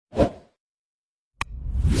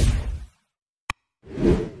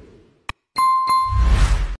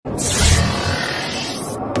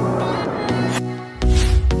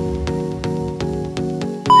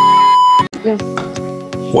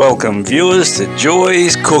Welcome viewers to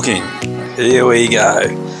Joy's Cooking. Here we go.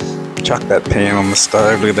 Chuck that pan on the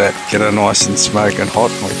stove, look at that, get it nice and smoking hot.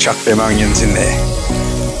 We chuck them onions in there.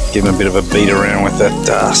 Give them a bit of a beat around with that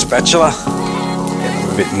spatula. Get them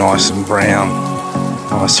a bit nice and brown.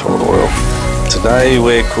 Nice hot oil. Today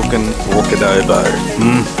we're cooking pork adobo.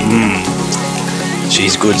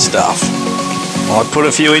 She's good stuff. I'd put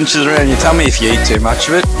a few inches around your tummy if you eat too much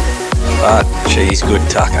of it, but she's good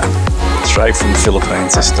tucker. Straight from the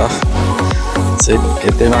Philippines, this stuff. That's it.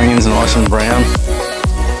 Get them onions nice and brown.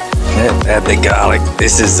 Yeah, add the garlic.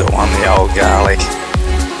 This is the one, the old garlic.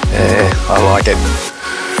 Yeah, I like it.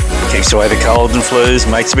 Keeps away the colds and flus.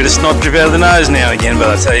 Makes a bit of snot drip out of the nose now and again, but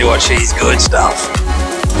I tell you what, she's good stuff.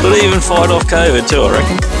 Could even fight off COVID too, I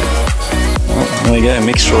reckon. Well, there we go.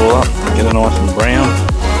 Mix it all up. Get it nice and brown.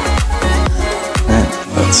 Yeah,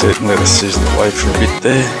 that's it. Let it sizzle away for a bit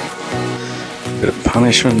there. Bit of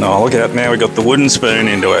punishment. No, look out now, we got the wooden spoon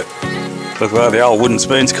into it. Look like the old wooden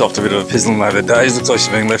spoon's copped a bit of a pizzling over the days. Looks like she's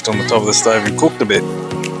been left on the top of the stove and cooked a bit.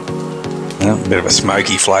 Well, a bit of a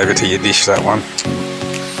smoky flavour to your dish, that one.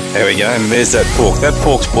 There we go, and there's that pork. That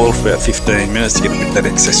pork's boiled for about 15 minutes to get a bit of that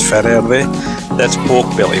excess fat out of there. That's pork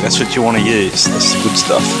belly, that's what you want to use. That's the good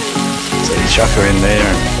stuff. So you chuck her in there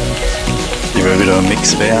and give her a bit of a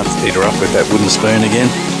mix about. Heat her up with that wooden spoon again.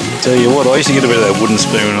 Tell you what, I used to get a bit of that wooden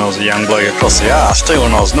spoon when I was a young bloke across the arse too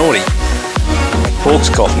when I was naughty. My pork's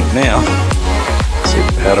coughing now. So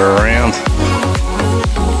pat her around.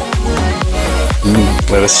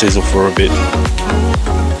 Let it sizzle for a bit.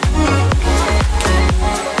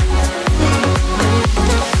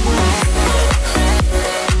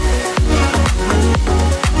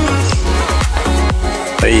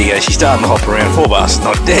 There you go, she's starting to hop around. Poor bastard's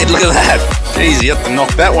not dead, look at that. Jeez, you have to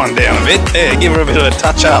knock that one down a bit. There, give her a bit of a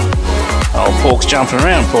touch up. Old pork's jumping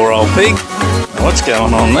around, poor old pig. What's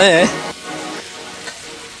going on there?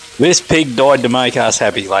 This pig died to make us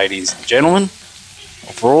happy, ladies and gentlemen.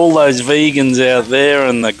 For all those vegans out there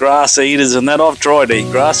and the grass eaters and that, I've tried to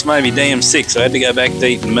eat grass, made me damn sick, so I had to go back to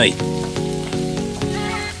eating meat.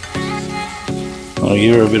 I'll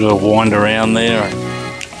give her a bit of a wind around there.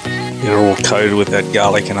 Get her all coated with that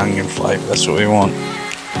garlic and onion flavour, that's what we want.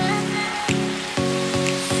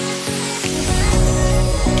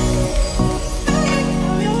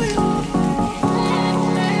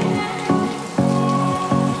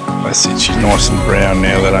 That's it, she's nice and brown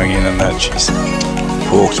now, that onion and that,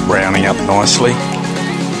 pork's browning up nicely.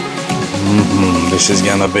 This is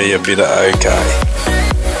going to be a bit of okay.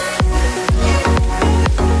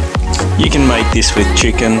 You can make this with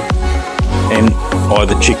chicken, and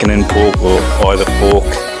either chicken and pork, or either pork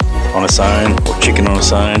on its own or chicken on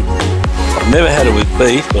its own. I've never had it with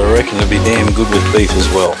beef, but I reckon it'd be damn good with beef as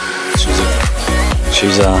well.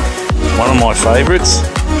 She's one of my favourites.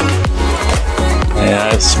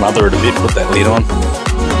 Yeah, smother it a bit, put that lid on.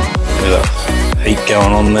 Bit of heat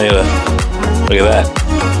going on there. Look at that,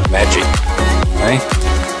 magic. Hey,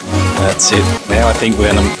 that's it. Now I think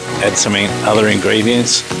we're going to add some other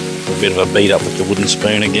ingredients. A bit of a beat up with the wooden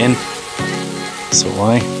spoon again. That's the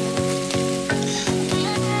way.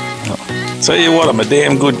 Tell you what, I'm a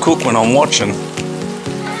damn good cook when I'm watching.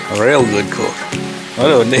 A real good cook. I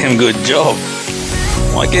do a damn good job.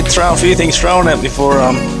 Might get a few things thrown at me for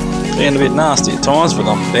being a bit nasty at times, but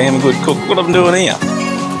I'm a damn good cook. What I'm doing here.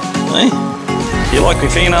 Hey? You like me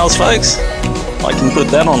females, folks? I can put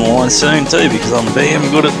that online soon too, because I'm damn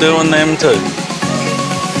good at doing them too.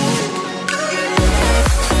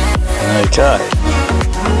 Okay.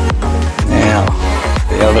 Now,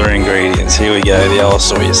 the other ingredients. Here we go, the old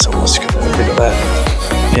soy sauce. Got a bit of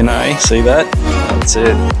that. You know, see that? That's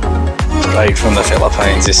it. Straight from the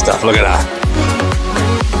Philippines, this stuff. Look at that.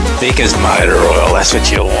 Thick as motor oil, that's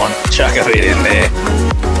what you'll want. Chuck a bit in there.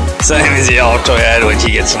 Same as the old Toyota when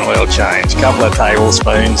she gets an oil change. Couple of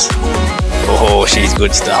tablespoons. Oh, she's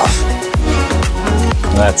good stuff.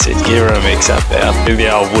 That's it. Give her a mix up out. Do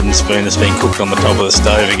the old wooden spoon that's been cooked on the top of the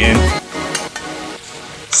stove again.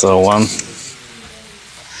 So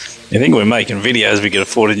you think we're making videos, we could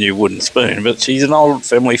afford a new wooden spoon, but she's an old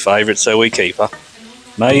family favourite, so we keep her.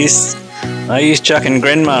 No use chucking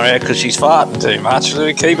grandma out because she's farting too much, so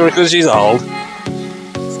we keep her because she's old.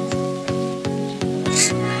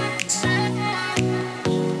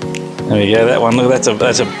 There we go, that one, look, that's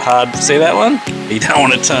a hard, see that one? He don't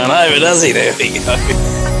want to turn over, does he? There we go.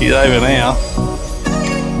 He's over now.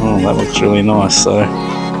 Oh, that looks really nice, so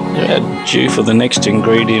add due for the next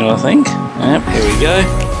ingredient, I think. Yep, here we go.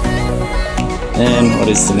 And what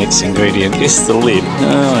is the next ingredient? It's the lid.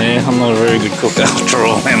 Oh yeah, I'm not a very good cook after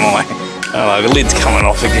all, am I? Oh, the lid's coming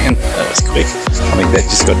off again. That was quick. I think that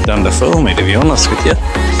just got done to fool me, to be honest with you.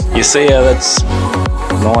 You see how that's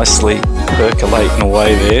nicely percolating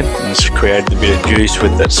away there, and it's created a bit of juice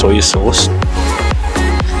with that soy sauce.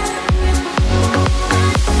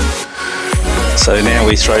 So now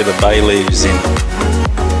we throw the bay leaves in.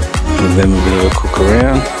 Give them a bit of a cook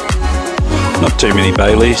around. Not too many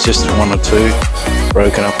bay leaves, just one or two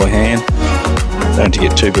broken up by hand. Don't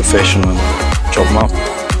get too professional and chop them up.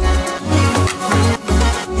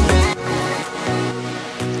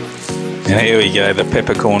 Now here we go, the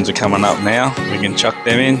peppercorns are coming up now. We can chuck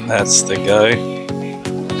them in, that's the go.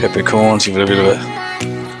 Peppercorns, give it a bit of a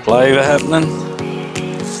flavour happening.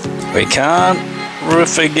 We can't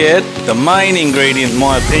forget the main ingredient, in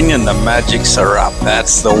my opinion, the Magic Sarap.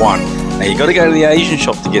 That's the one. Now you got to go to the Asian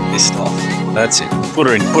shop to get this stuff. That's it. Put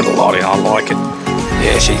her in, put a lot in. I like it.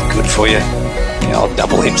 Yeah, she's good for you. The old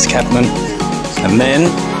double hips happening, and then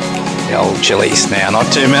the old chilies. Now, not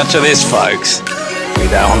too much of this, folks. We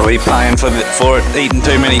don't want to be paying for it, eating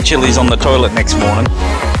too many chilies on the toilet next morning,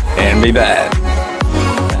 and be bad.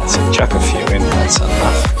 That's it. Chuck a few in. That's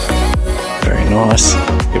enough. Very nice.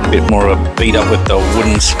 Get a bit more of a beat up with the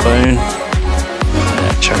wooden spoon.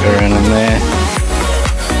 Chuck her in there.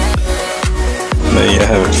 There you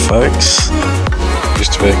have it, folks.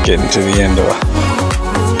 Just about getting to the end of it.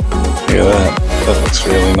 Look at that. That looks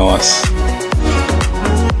really nice.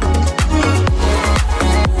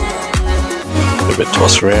 A bit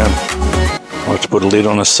toss around. I like to put a lid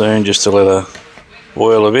on her soon just to let her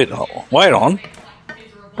boil a bit. Oh, wait on.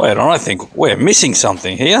 I think we're missing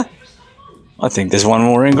something here. I think there's one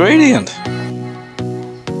more ingredient.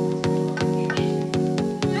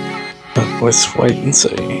 Let's wait and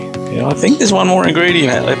see. Yeah, I think there's one more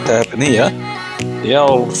ingredient left to happen here. The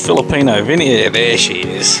old Filipino vinegar. Yeah, there she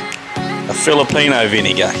is. A Filipino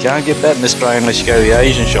vinegar. Can't get that in Australia unless you go to the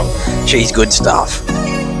Asian shop. She's good stuff.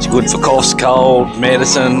 It's good for coughs, cold,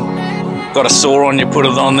 medicine. Got a sore on you, put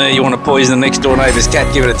it on there. You want to poison the next door neighbour's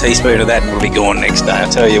cat, give it a teaspoon of that and it'll be gone next day. I'll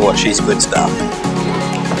tell you what, she's good stuff.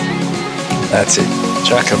 That's it.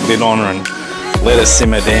 Chuck a bit on her and let her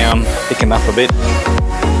simmer down, thicken up a bit.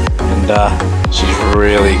 And she's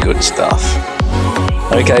really good stuff.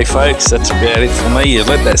 Okay folks, that's about it for me. You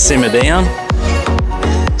let that simmer down.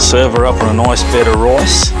 Serve her up on a nice bed of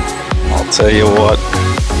rice. I'll tell you what,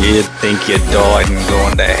 you'd think you died and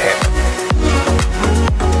gone to heaven.